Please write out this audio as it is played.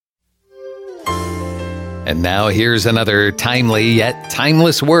And now here's another timely yet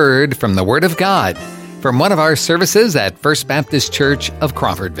timeless word from the Word of God from one of our services at First Baptist Church of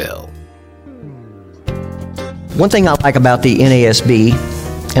Crawfordville. One thing I like about the NASB,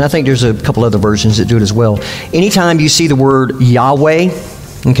 and I think there's a couple other versions that do it as well, anytime you see the word Yahweh,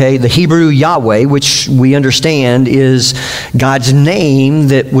 okay, the Hebrew Yahweh, which we understand is God's name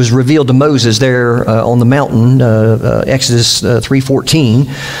that was revealed to Moses there on the mountain, Exodus 3:14.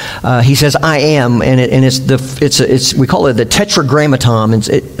 He says, "I am," and it's we call it the Tetragrammaton.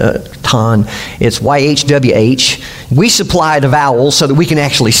 It's YHWH. We supply the vowels so that we can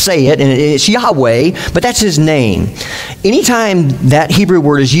actually say it, and it's Yahweh, but that's His name. Anytime that Hebrew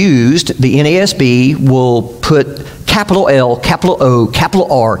word is used, the NASB will put capital L, capital O, capital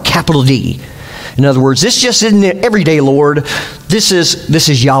R, capital D. In other words, this just isn't an everyday Lord. This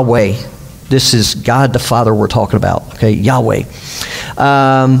is Yahweh. This is God the Father we're talking about. Okay, Yahweh.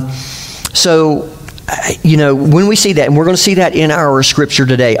 When we see that, and we're going to see that in our scripture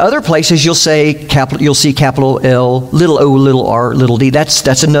today. Other places you'll see capital L, little O, little R, little D.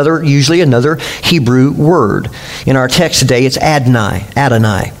 That's usually another Hebrew word. In our text today, it's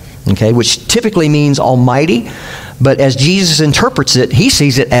Adonai. Okay, which typically means Almighty, but as Jesus interprets it, He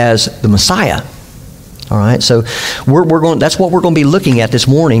sees it as the Messiah. All right, so that's what we're going to be looking at this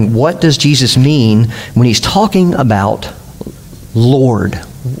morning. What does Jesus mean when He's talking about Lord?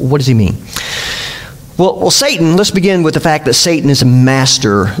 What does He mean? Well, Satan, let's begin with the fact that Satan is a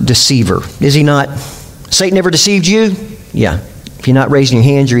master deceiver. Is he not? Satan ever deceived you? Yeah. If you're not raising your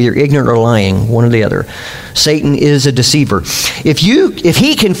hands, you're either ignorant or lying, one or the other. Satan is a deceiver. If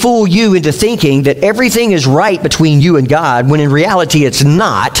he can fool you into thinking that everything is right between you and God, when in reality it's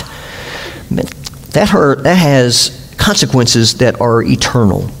not, that has consequences that are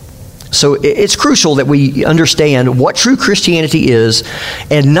eternal. So it's crucial that we understand what true Christianity is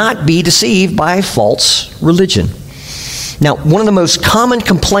and not be deceived by false religion. Now, one of the most common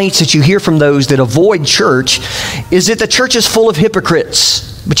complaints that you hear from those that avoid church is that the church is full of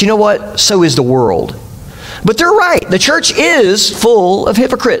hypocrites. But you know what? So is the world. But they're right. The church is full of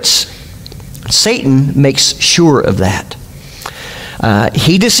hypocrites. Satan makes sure of that.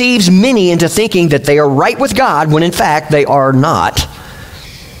 He deceives many into thinking that they are right with God when in fact they are not.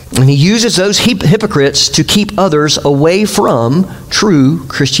 And he uses those hypocrites to keep others away from true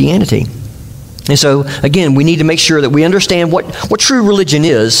Christianity. And so, again, we need to make sure that we understand what true religion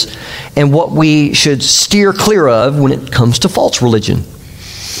is and what we should steer clear of when it comes to false religion.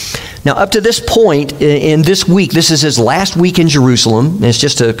 Now, up to this point in this week, this is his last week in Jerusalem. And it's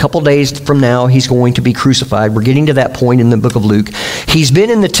just a couple days from now he's going to be crucified. We're getting to that point in the book of Luke. He's been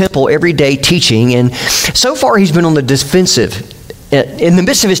in the temple every day teaching, and so far he's been on the defensive. In the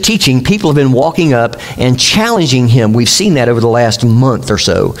midst of his teaching, people have been walking up and challenging him. We've seen that over the last month or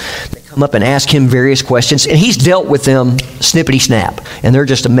so. They come up and ask him various questions, and he's dealt with them snippety-snap, and they're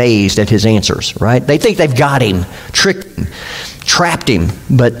just amazed at his answers, right? They think they've got him, tricked him, trapped him,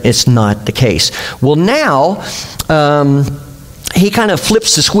 but it's not the case. Well, now he kind of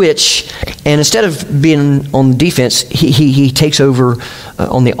flips the switch, and instead of being on the defense, he takes over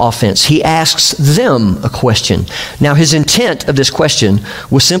on the offense. He asks them a question. Now, his intent of this question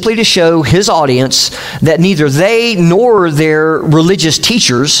was simply to show his audience that neither they nor their religious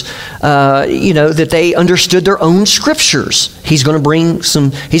teachers, that they understood their own scriptures. He's going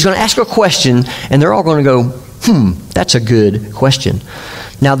to ask a question, and they're all going to go, that's a good question.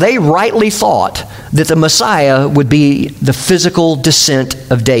 Now, they rightly thought that the Messiah would be the physical descent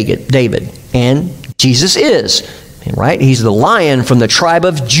of David, and Jesus is, right? He's the lion from the tribe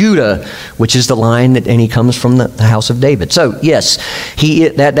of Judah, which is the line and he comes from the house of David. So, yes,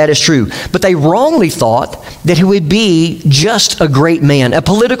 that is true. But they wrongly thought that he would be just a great man, a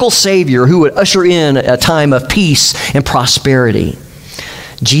political savior who would usher in a time of peace and prosperity.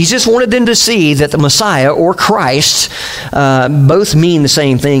 Jesus wanted them to see that the Messiah, or Christ, both mean the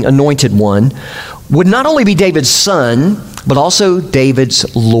same thing, anointed one, would not only be David's son, but also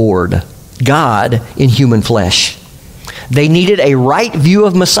David's Lord, God in human flesh. They needed a right view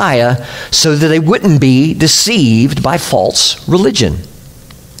of Messiah so that they wouldn't be deceived by false religion.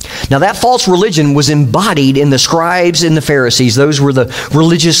 Now, that false religion was embodied in the scribes and the Pharisees. Those were the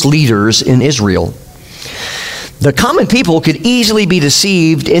religious leaders in Israel. The common people could easily be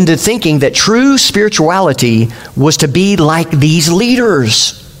deceived into thinking that true spirituality was to be like these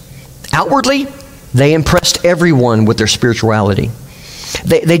leaders. Outwardly, they impressed everyone with their spirituality.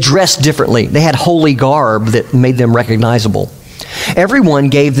 They dressed differently. They had holy garb that made them recognizable. Everyone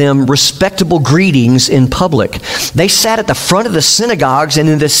gave them respectable greetings in public. They sat at the front of the synagogues and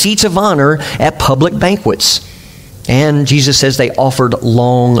in the seats of honor at public banquets. And Jesus says they offered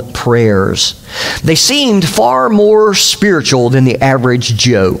long prayers. They seemed far more spiritual than the average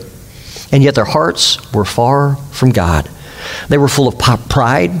Joe, and yet their hearts were far from God. They were full of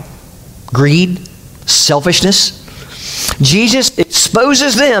pride, greed, selfishness. Jesus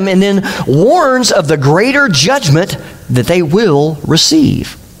exposes them and then warns of the greater judgment that they will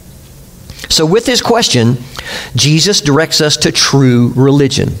receive. So with this question, Jesus directs us to true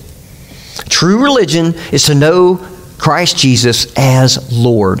religion. True religion is to know Christ Jesus as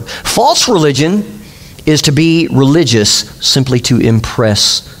Lord. False religion is to be religious simply to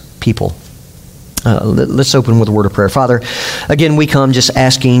impress people. Let's open with a word of prayer. Father, again, we come just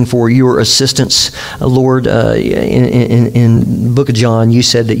asking for your assistance. Lord, in the book of John, you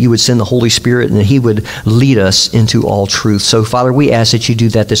said that you would send the Holy Spirit and that he would lead us into all truth. So, Father, we ask that you do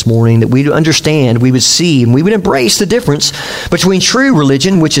that this morning, that we would understand, we would see, and we would embrace the difference between true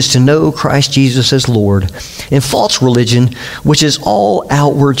religion, which is to know Christ Jesus as Lord, and false religion, which is all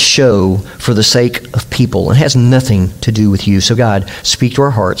outward show for the sake of people and has nothing to do with you. So, God, speak to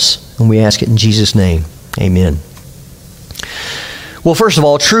our hearts. And we ask it in Jesus' name. Amen. Well, first of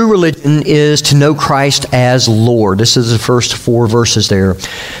all, true religion is to know Christ as Lord. This is the first 4 verses there.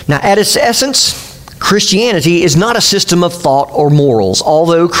 Now, at its essence, Christianity is not a system of thought or morals,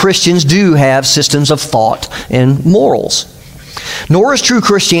 although Christians do have systems of thought and morals. Nor is true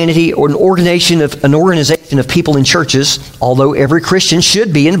Christianity or an organization of people in churches, although every Christian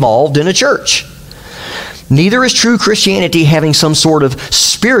should be involved in a church. Neither is true Christianity having some sort of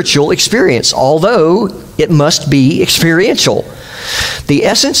spiritual experience, although it must be experiential. The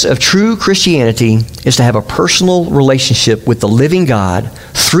essence of true Christianity is to have a personal relationship with the living God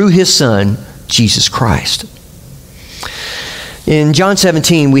through his Son, Jesus Christ. In John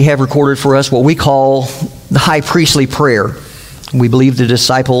 17, we have recorded for us what we call the high priestly prayer. We believe the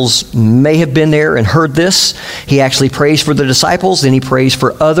disciples may have been there and heard this. He actually prays for the disciples, then he prays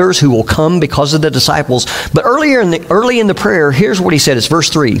for others who will come because of the disciples. But early in the prayer, here's what he said. It's verse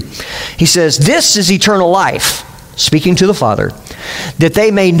 3. He says, "This is eternal life," speaking to the Father, "that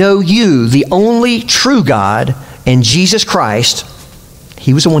they may know you, the only true God, and Jesus Christ,"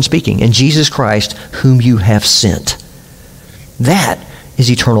 he was the one speaking, "and Jesus Christ, whom you have sent." That is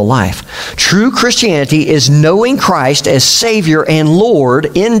eternal life. True Christianity is knowing Christ as Savior and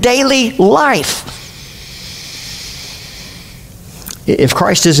Lord in daily life. If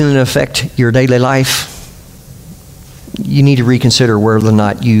Christ isn't in effect your daily life, you need to reconsider whether or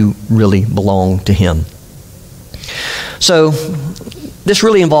not you really belong to him. So, this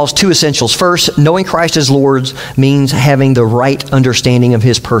really involves 2 essentials. First, knowing Christ as Lord means having the right understanding of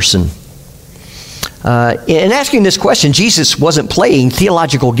his person. In asking this question, Jesus wasn't playing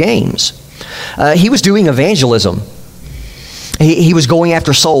theological games. He was doing evangelism. He was going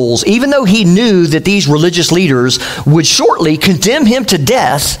after souls. Even though he knew that these religious leaders would shortly condemn him to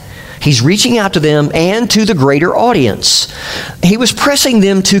death, he's reaching out to them and to the greater audience. He was pressing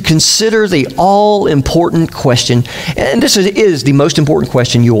them to consider the all-important question, and this is the most important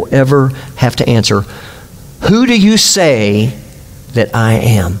question you will ever have to answer. Who do you say that I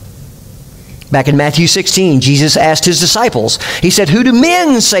am? Back in Matthew 16, Jesus asked his disciples, he said, "Who do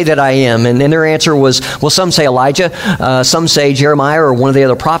men say that I am?" And their answer was, well, some say Elijah, some say Jeremiah or one of the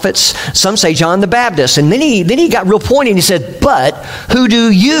other prophets, some say John the Baptist. And then he got real pointy and he said, "But who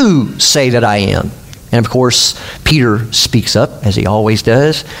do you say that I am?" And of course, Peter speaks up, as he always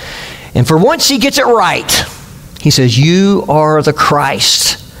does. And for once he gets it right. He says, "You are the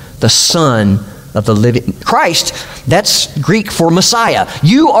Christ, the Son of the living." Christ, that's Greek for Messiah.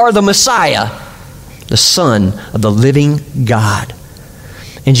 You are the Messiah, the Son of the living God.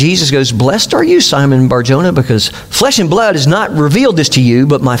 And Jesus goes, "Blessed are you, Simon Bar-Jonah, because flesh and blood has not revealed this to you,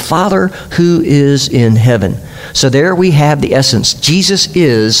 but my Father who is in heaven." So there we have the essence. Jesus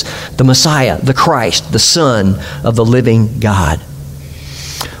is the Messiah, the Christ, the Son of the living God.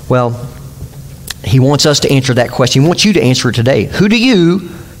 Well, he wants us to answer that question. He wants you to answer it today. Who do you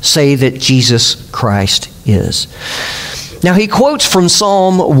say that Jesus Christ is? Now he quotes from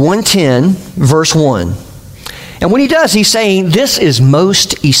Psalm 110, verse 1. And when he does, he's saying this is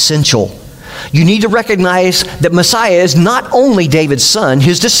most essential. You need to recognize that Messiah is not only David's son,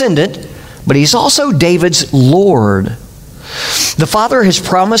 his descendant, but he's also David's Lord. The Father has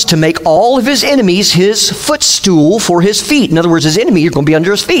promised to make all of his enemies his footstool for his feet. In other words, his enemy are going to be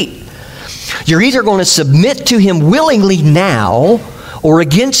under his feet. You're either going to submit to him willingly now, or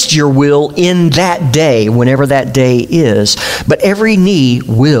against your will in that day, whenever that day is. But every knee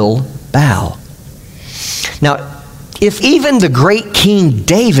will bow. Now, if even the great King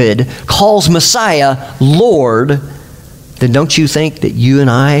David calls Messiah Lord, then don't you think that you and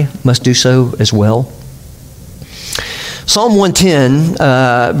I must do so as well? Psalm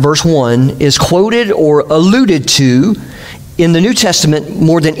 110, verse 1, is quoted or alluded to in the New Testament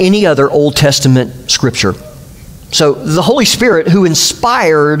more than any other Old Testament scripture. So the Holy Spirit, who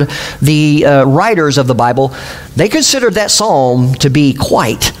inspired the writers of the Bible, they considered that psalm to be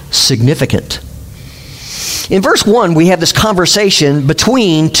quite significant. In verse 1, we have this conversation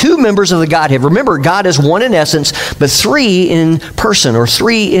between two members of the Godhead. Remember, God is one in essence, but three in person, or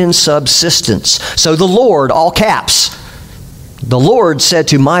three in subsistence. So the Lord, all caps, the Lord said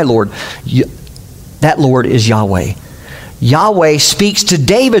to my Lord, that Lord is Yahweh. Yahweh speaks to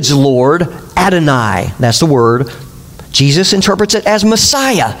David's Lord, Adonai. That's the word. Jesus interprets it as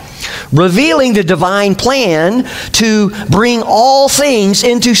Messiah, revealing the divine plan to bring all things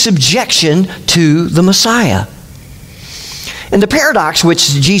into subjection to the Messiah. And the paradox which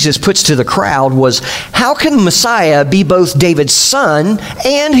Jesus puts to the crowd was, how can the Messiah be both David's son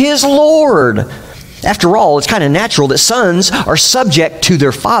and his Lord? After all, it's kind of natural that sons are subject to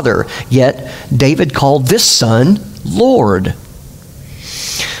their father, yet David called this son Lord.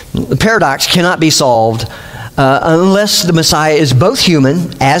 The paradox cannot be solved unless the Messiah is both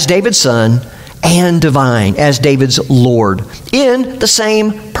human, as David's son, and divine, as David's Lord, in the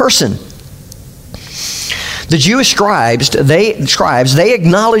same person. The Jewish scribes, they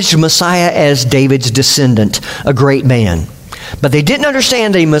acknowledged Messiah as David's descendant, a great man. But they didn't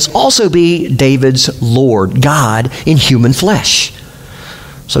understand that he must also be David's Lord, God in human flesh.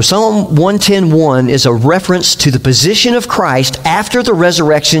 So Psalm 110:1 is a reference to the position of Christ after the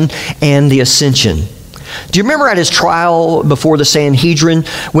resurrection and the ascension. Do you remember at his trial before the Sanhedrin,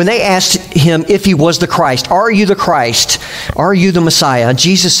 when they asked him if he was the Christ, are you the Christ? Are you the Messiah?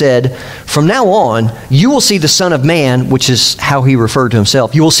 Jesus said, from now on, you will see the Son of Man, which is how he referred to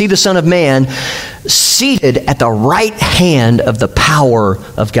himself. You will see the Son of Man seated at the right hand of the power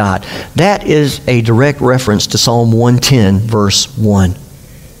of God. That is a direct reference to Psalm 110, verse 1.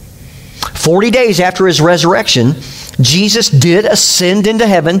 40 days after his resurrection, Jesus did ascend into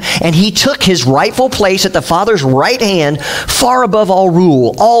heaven, and he took his rightful place at the Father's right hand, far above all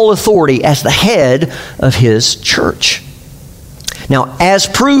rule, all authority, as the head of his church. Now, as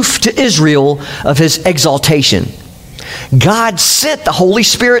proof to Israel of his exaltation, God sent the Holy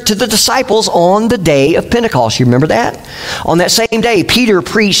Spirit to the disciples on the day of Pentecost. You remember that? On that same day, Peter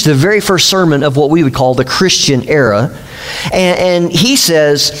preached the very first sermon of what we would call the Christian era. And he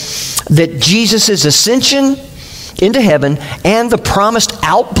says that Jesus' ascension into heaven and the promised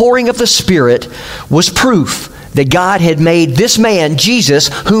outpouring of the Spirit was proof that God had made this man, Jesus,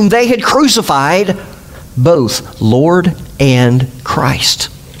 whom they had crucified, both Lord and Christ.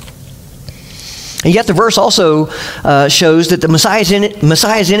 And yet the verse also shows that the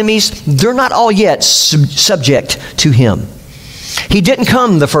Messiah's enemies, they're not all yet subject to him. He didn't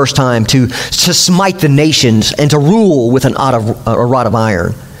come the first time to smite the nations and to rule with a rod of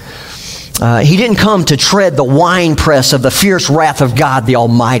iron. He didn't come to tread the winepress of the fierce wrath of God the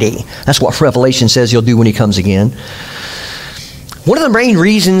Almighty. That's what Revelation says he'll do when he comes again. One of the main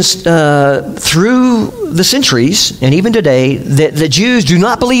reasons through the centuries, and even today, that the Jews do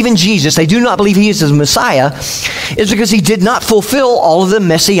not believe in Jesus, they do not believe he is the Messiah, is because he did not fulfill all of the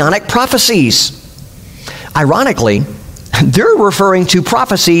messianic prophecies. Ironically, they're referring to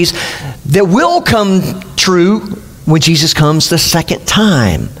prophecies that will come true when Jesus comes the second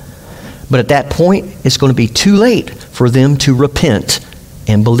time. But at that point, it's going to be too late for them to repent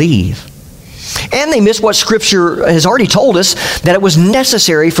and believe. And they miss what Scripture has already told us, that it was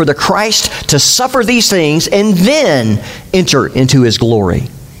necessary for the Christ to suffer these things and then enter into his glory.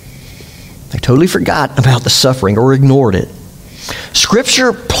 They totally forgot about the suffering or ignored it.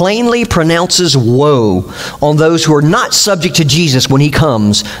 Scripture plainly pronounces woe on those who are not subject to Jesus when he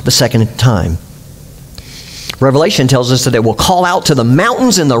comes the second time. Revelation tells us that it will call out to the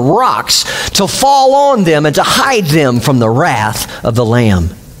mountains and the rocks to fall on them and to hide them from the wrath of the Lamb.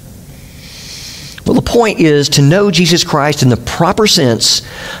 Well, the point is, to know Jesus Christ in the proper sense,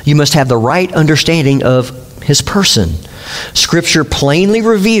 you must have the right understanding of his person. Scripture plainly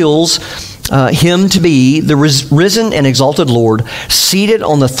reveals him to be the risen and exalted Lord, seated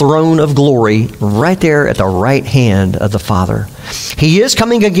on the throne of glory, right there at the right hand of the Father. He is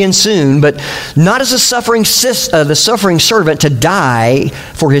coming again soon, but not as the suffering servant to die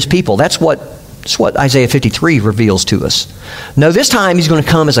for his people. That's what Isaiah 53 reveals to us. No, this time he's going to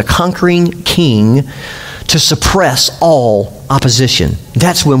come as a conquering king to suppress all opposition.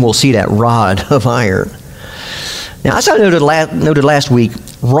 That's when we'll see that rod of iron. Now, as I noted last week,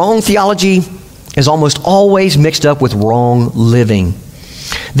 wrong theology is almost always mixed up with wrong living.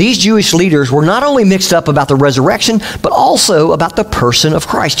 These Jewish leaders were not only mixed up about the resurrection, but also about the person of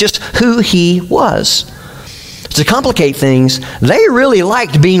Christ, just who he was. To complicate things, they really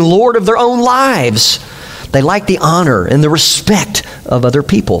liked being Lord of their own lives. They liked the honor and the respect of other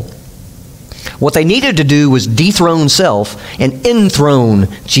people. What they needed to do was dethrone self and enthrone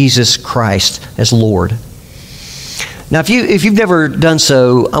Jesus Christ as Lord. Now, if you've never done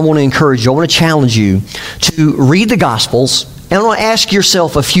so, I want to encourage you, I want to challenge you to read the Gospels, and I want to ask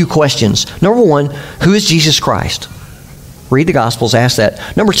yourself a few questions. Number one, who is Jesus Christ? Read the Gospels, ask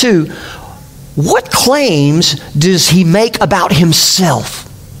that. Number two, what claims does he make about himself?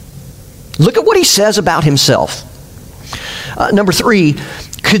 Look at what he says about himself. Number three,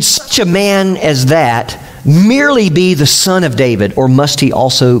 could such a man as that merely be the son of David, or must he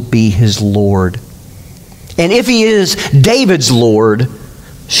also be his Lord? And if he is David's Lord,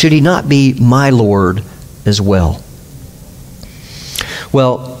 should he not be my Lord as well?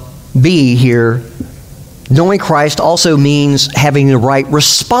 Well, B here, knowing Christ also means having the right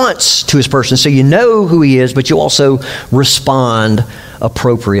response to his person. So you know who he is, but you also respond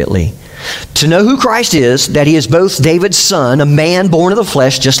appropriately. To know who Christ is, that he is both David's son, a man born of the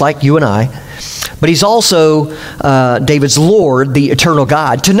flesh, just like you and I, but he's also David's Lord, the eternal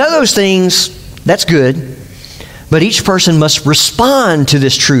God. To know those things, that's good, but each person must respond to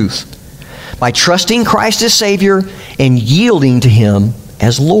this truth by trusting Christ as Savior and yielding to him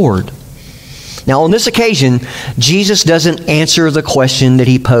as Lord. Now, on this occasion, Jesus doesn't answer the question that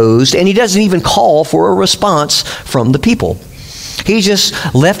he posed, and he doesn't even call for a response from the people. He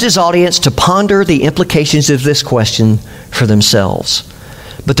just left his audience to ponder the implications of this question for themselves.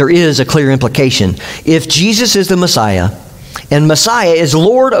 But there is a clear implication. If Jesus is the Messiah, and Messiah is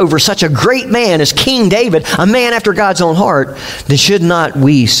Lord over such a great man as King David, a man after God's own heart, then should not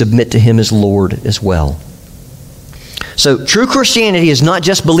we submit to him as Lord as well? So true Christianity is not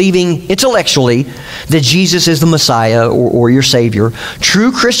just believing intellectually that Jesus is the Messiah or your Savior.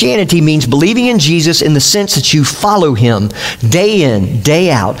 True Christianity means believing in Jesus in the sense that you follow him day in,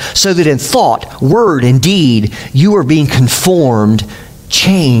 day out, so that in thought, word, and deed, you are being conformed,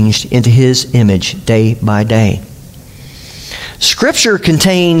 changed into his image day by day. Scripture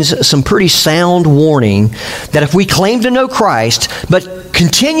contains some pretty sound warning that if we claim to know Christ but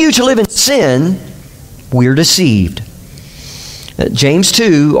continue to live in sin, we're deceived. James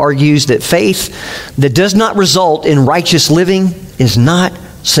 2 argues that faith that does not result in righteous living is not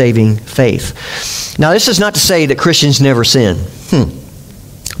saving faith. Now, this is not to say that Christians never sin.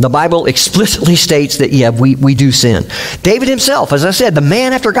 The Bible explicitly states that, we do sin. David himself, as I said, the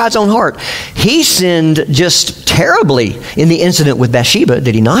man after God's own heart, he sinned just terribly in the incident with Bathsheba,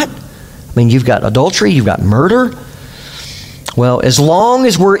 did he not? I mean, you've got adultery, you've got murder. Well, as long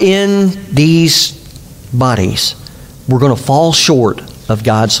as we're in these bodies, we're going to fall short of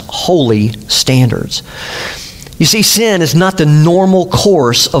God's holy standards. You see, sin is not the normal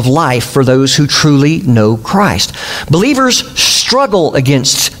course of life for those who truly know Christ. Believers struggle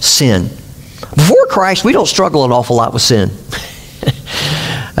against sin. Before Christ, we don't struggle an awful lot with sin.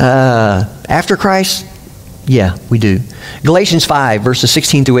 After Christ, yeah, we do. Galatians 5, verses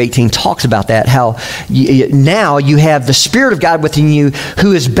 16 through 18 talks about that, how now you have the Spirit of God within you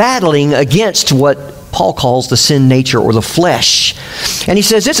who is battling against what Paul calls the sin nature or the flesh. And he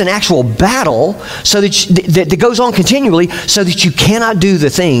says it's an actual battle so that goes on continually so that you cannot do the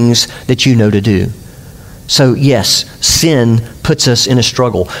things that you know to do. So yes, sin puts us in a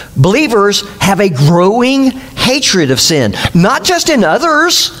struggle. Believers have a growing hatred of sin, not just in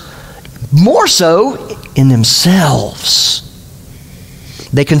others, more so in themselves.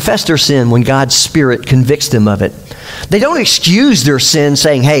 They confess their sin when God's Spirit convicts them of it. They don't excuse their sin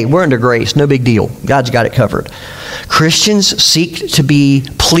saying, hey, we're under grace, no big deal. God's got it covered. Christians seek to be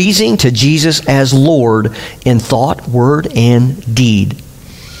pleasing to Jesus as Lord in thought, word, and deed.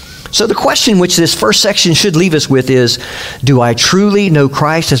 So the question which this first section should leave us with is, do I truly know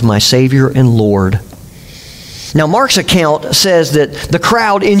Christ as my Savior and Lord? Now, Mark's account says that the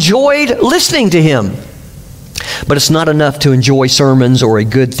crowd enjoyed listening to him. But it's not enough to enjoy sermons or a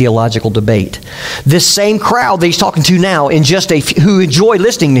good theological debate. This same crowd that he's talking to now, who enjoy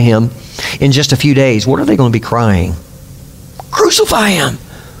listening to him, in just a few days, what are they going to be crying? Crucify him!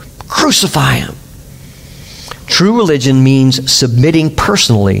 Crucify him! True religion means submitting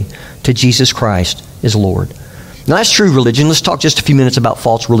personally to Jesus Christ as Lord. Now, that's true religion. Let's talk just a few minutes about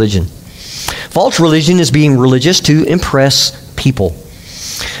false religion. False religion is being religious to impress people.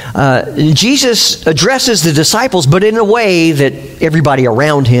 Jesus addresses the disciples, but in a way that everybody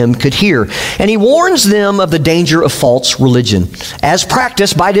around him could hear. And he warns them of the danger of false religion, as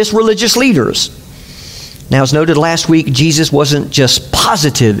practiced by these religious leaders. Now, as noted last week, Jesus wasn't just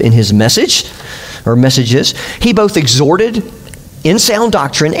positive in his messages. He both exhorted in sound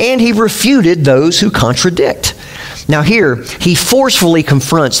doctrine and he refuted those who contradict. Now here, he forcefully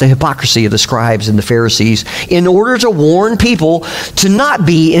confronts the hypocrisy of the scribes and the Pharisees in order to warn people to not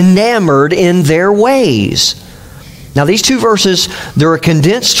be enamored in their ways. Now these two verses, they're a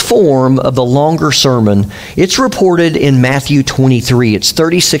condensed form of the longer sermon. It's reported in Matthew 23. It's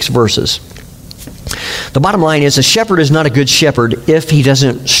 36 verses. The bottom line is, a shepherd is not a good shepherd if he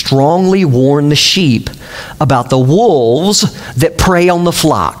doesn't strongly warn the sheep about the wolves that prey on the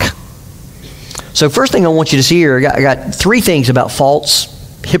flock. So first thing I want you to see here, I got three things about false,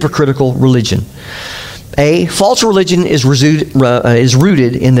 hypocritical religion. A, false religion is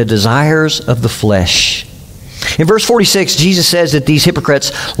rooted in the desires of the flesh. In verse 46, Jesus says that these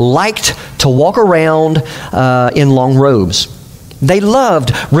hypocrites liked to walk around in long robes. They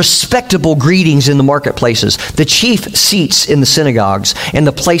loved respectable greetings in the marketplaces, the chief seats in the synagogues, and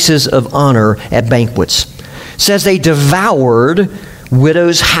the places of honor at banquets. It says they devoured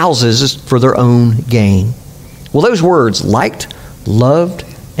widows' houses for their own gain. Well, those words, liked, loved,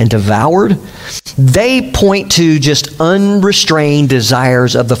 and devoured, they point to just unrestrained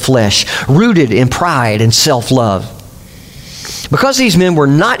desires of the flesh, rooted in pride and self-love. Because these men were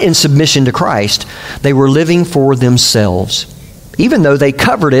not in submission to Christ, they were living for themselves, even though they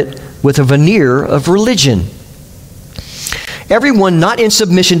covered it with a veneer of religion. Everyone not in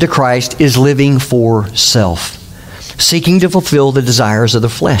submission to Christ is living for self, seeking to fulfill the desires of the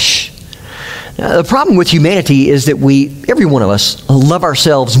flesh. Now, the problem with humanity is that every one of us, love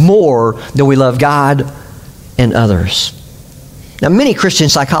ourselves more than we love God and others. Now, many Christian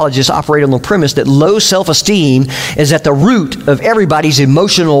psychologists operate on the premise that low self-esteem is at the root of everybody's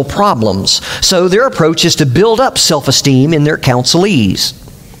emotional problems. So their approach is to build up self-esteem in their counselees.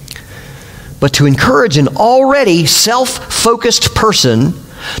 But to encourage an already self-focused person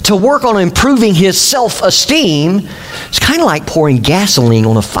to work on improving his self-esteem, it's kind of like pouring gasoline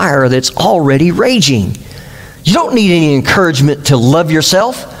on a fire that's already raging. You don't need any encouragement to love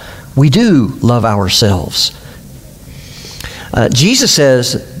yourself. We do love ourselves. Jesus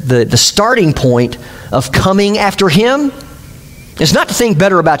says the starting point of coming after Him is not to think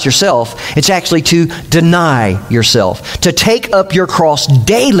better about yourself. It's actually to deny yourself, to take up your cross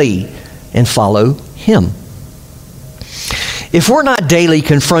daily and follow Him. If we're not daily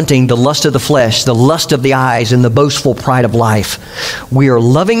confronting the lust of the flesh, the lust of the eyes, and the boastful pride of life, we are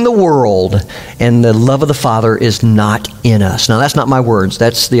loving the world, and the love of the Father is not in us. Now, that's not my words.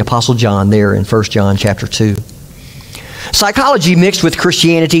 That's the Apostle John there in 1 John chapter 2. Psychology mixed with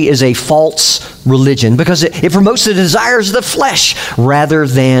Christianity is a false religion because it promotes the desires of the flesh rather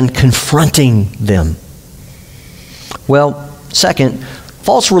than confronting them. Well, second,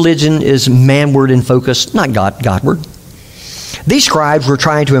 false religion is manward in focus, not Godward. These scribes were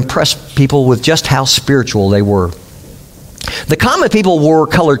trying to impress people with just how spiritual they were. The common people wore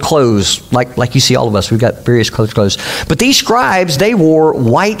colored clothes, like you see all of us. We've got various colored clothes. But these scribes, they wore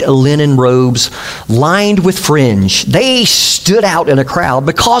white linen robes lined with fringe. They stood out in a crowd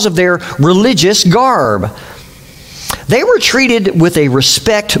because of their religious garb. They were treated with a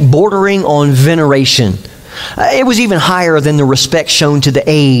respect bordering on veneration. It was even higher than the respect shown to the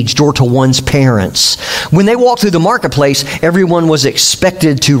aged or to one's parents. When they walked through the marketplace, everyone was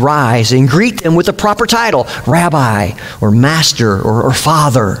expected to rise and greet them with the proper title, rabbi or master or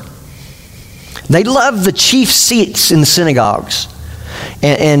father. They loved the chief seats in the synagogues.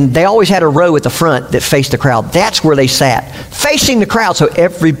 And they always had a row at the front that faced the crowd. That's where they sat, facing the crowd so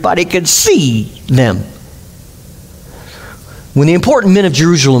everybody could see them. When the important men of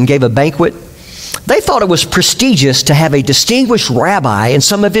Jerusalem gave a banquet, they thought it was prestigious to have a distinguished rabbi and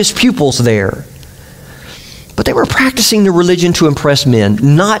some of his pupils there. But they were practicing the religion to impress men,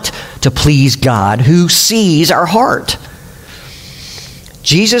 not to please God, who sees our heart.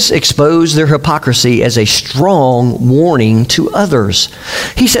 Jesus exposed their hypocrisy as a strong warning to others.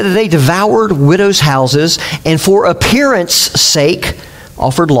 He said that they devoured widows' houses and for appearance sake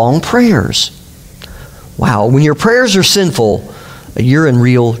offered long prayers. Wow, when your prayers are sinful, you're in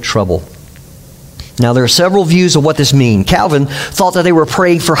real trouble. Now, there are several views of what this means. Calvin thought that they were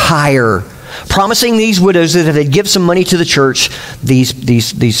praying for hire, promising these widows that if they'd give some money to the church,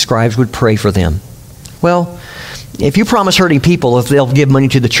 these scribes would pray for them. Well, if you promise hurting people if they'll give money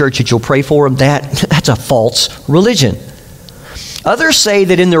to the church that you'll pray for them, that's a false religion. Others say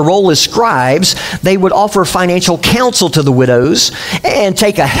that in their role as scribes, they would offer financial counsel to the widows and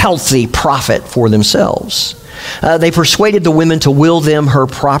take a healthy profit for themselves. They persuaded the women to will them her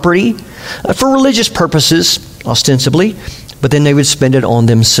property for religious purposes, ostensibly, but then they would spend it on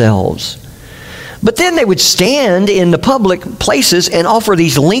themselves. But then they would stand in the public places and offer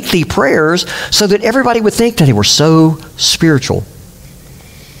these lengthy prayers so that everybody would think that they were so spiritual.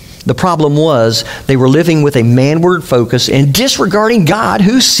 The problem was they were living with a manward focus and disregarding God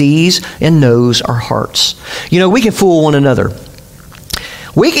who sees and knows our hearts. You know, we can fool one another.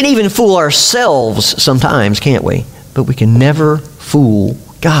 We can even fool ourselves sometimes, can't we? But we can never fool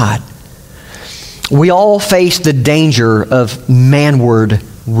God. We all face the danger of manward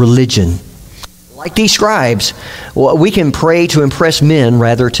religion. Like these scribes, we can pray to impress men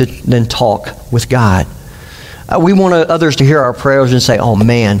rather than talk with God. We want others to hear our prayers and say, oh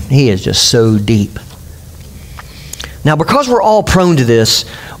man, he is just so deep. Now, because we're all prone to this,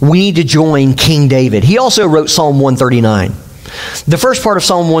 we need to join King David. He also wrote Psalm 139. The first part of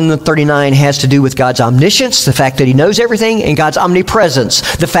Psalm 139 has to do with God's omniscience, the fact that he knows everything, and God's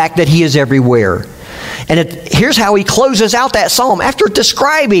omnipresence, the fact that he is everywhere. And here's how he closes out that psalm. After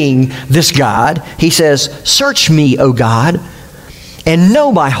describing this God, he says, "Search me, O God, and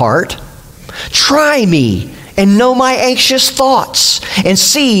know my heart. Try me and know my anxious thoughts, and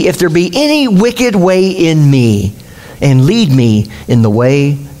see if there be any wicked way in me, and lead me in the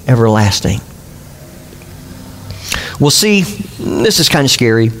way everlasting." Well, see, this is kind of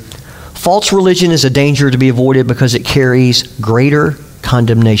scary. False religion is a danger to be avoided because it carries greater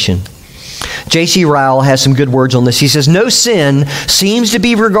condemnation. J.C. Ryle has some good words on this. He says, "No sin seems to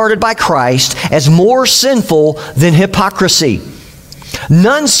be regarded by Christ as more sinful than hypocrisy.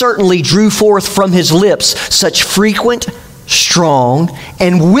 None certainly drew forth from his lips such frequent, strong,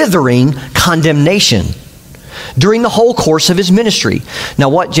 and withering condemnation during the whole course of his ministry." Now,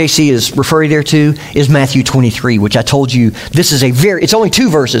 what J.C. is referring there to is Matthew 23, which I told you, this is it's only 2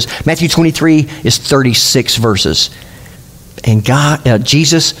 verses. Matthew 23 is 36 verses. And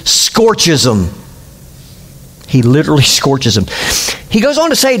Jesus scorches them. He literally scorches them. He goes on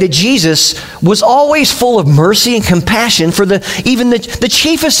to say that Jesus was always full of mercy and compassion for even the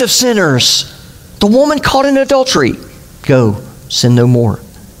chiefest of sinners. The woman caught in adultery. Go, sin no more.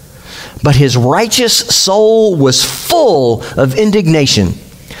 But his righteous soul was full of indignation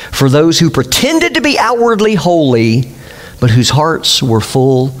for those who pretended to be outwardly holy, but whose hearts were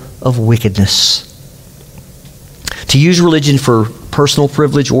full of wickedness. To use religion for personal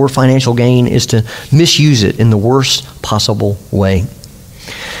privilege or financial gain is to misuse it in the worst possible way.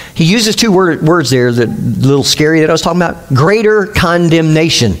 He uses 2 words there, that little scary that I was talking about. Greater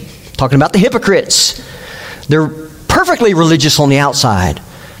condemnation. Talking about the hypocrites. They're perfectly religious on the outside,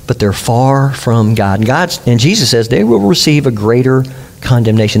 but they're far from God. And Jesus says they will receive a greater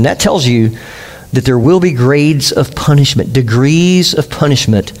condemnation. That tells you that there will be grades of punishment, degrees of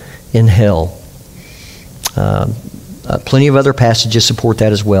punishment in hell. Plenty of other passages support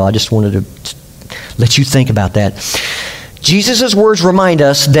that as well. I just wanted to let you think about that. Jesus' words remind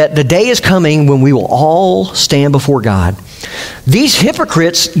us that the day is coming when we will all stand before God. These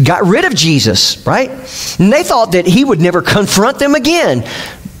hypocrites got rid of Jesus, right? And they thought that he would never confront them again.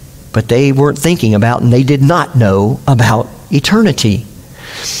 But they weren't thinking about, and they did not know about eternity.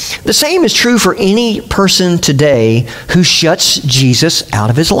 The same is true for any person today who shuts Jesus out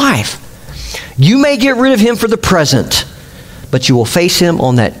of his life. You may get rid of him for the present, but you will face him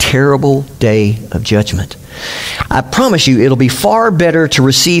on that terrible day of judgment. I promise you, it'll be far better to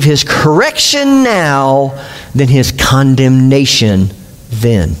receive his correction now than his condemnation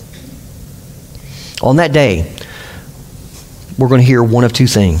then. On that day, we're going to hear one of 2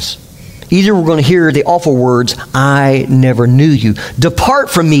 things. Either we're going to hear the awful words, "I never knew you. Depart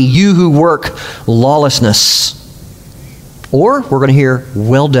from me, you who work lawlessness." Or we're going to hear,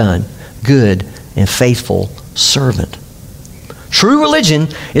 "Well done, good and faithful servant." True religion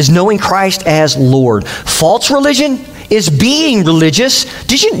is knowing Christ as Lord. False religion is being religious.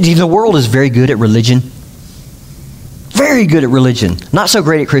 The world is very good at religion? Very good at religion. Not so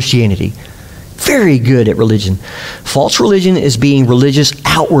great at Christianity. Very good at religion. False religion is being religious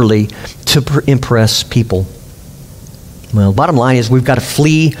outwardly to impress people. Well, bottom line is we've got to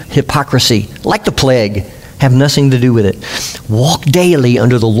flee hypocrisy, like the plague. Have nothing to do with it. Walk daily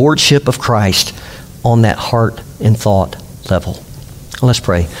under the lordship of Christ on that heart and thought level. Let's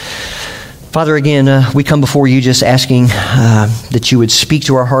pray. Father, again, we come before you just asking that you would speak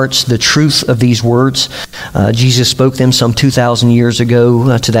to our hearts the truth of these words. Jesus spoke them some 2,000 years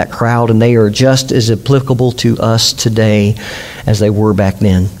ago to that crowd, and they are just as applicable to us today as they were back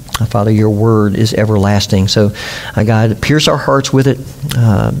then. Father, your word is everlasting. So, God, pierce our hearts with it.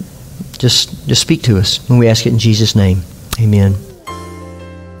 Just speak to us. And we ask it in Jesus' name. Amen.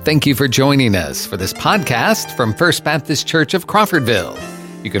 Thank you for joining us for this podcast from First Baptist Church of Crawfordville.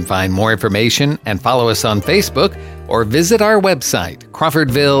 You can find more information and follow us on Facebook or visit our website,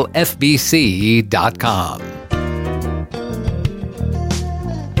 crawfordvillefbc.com.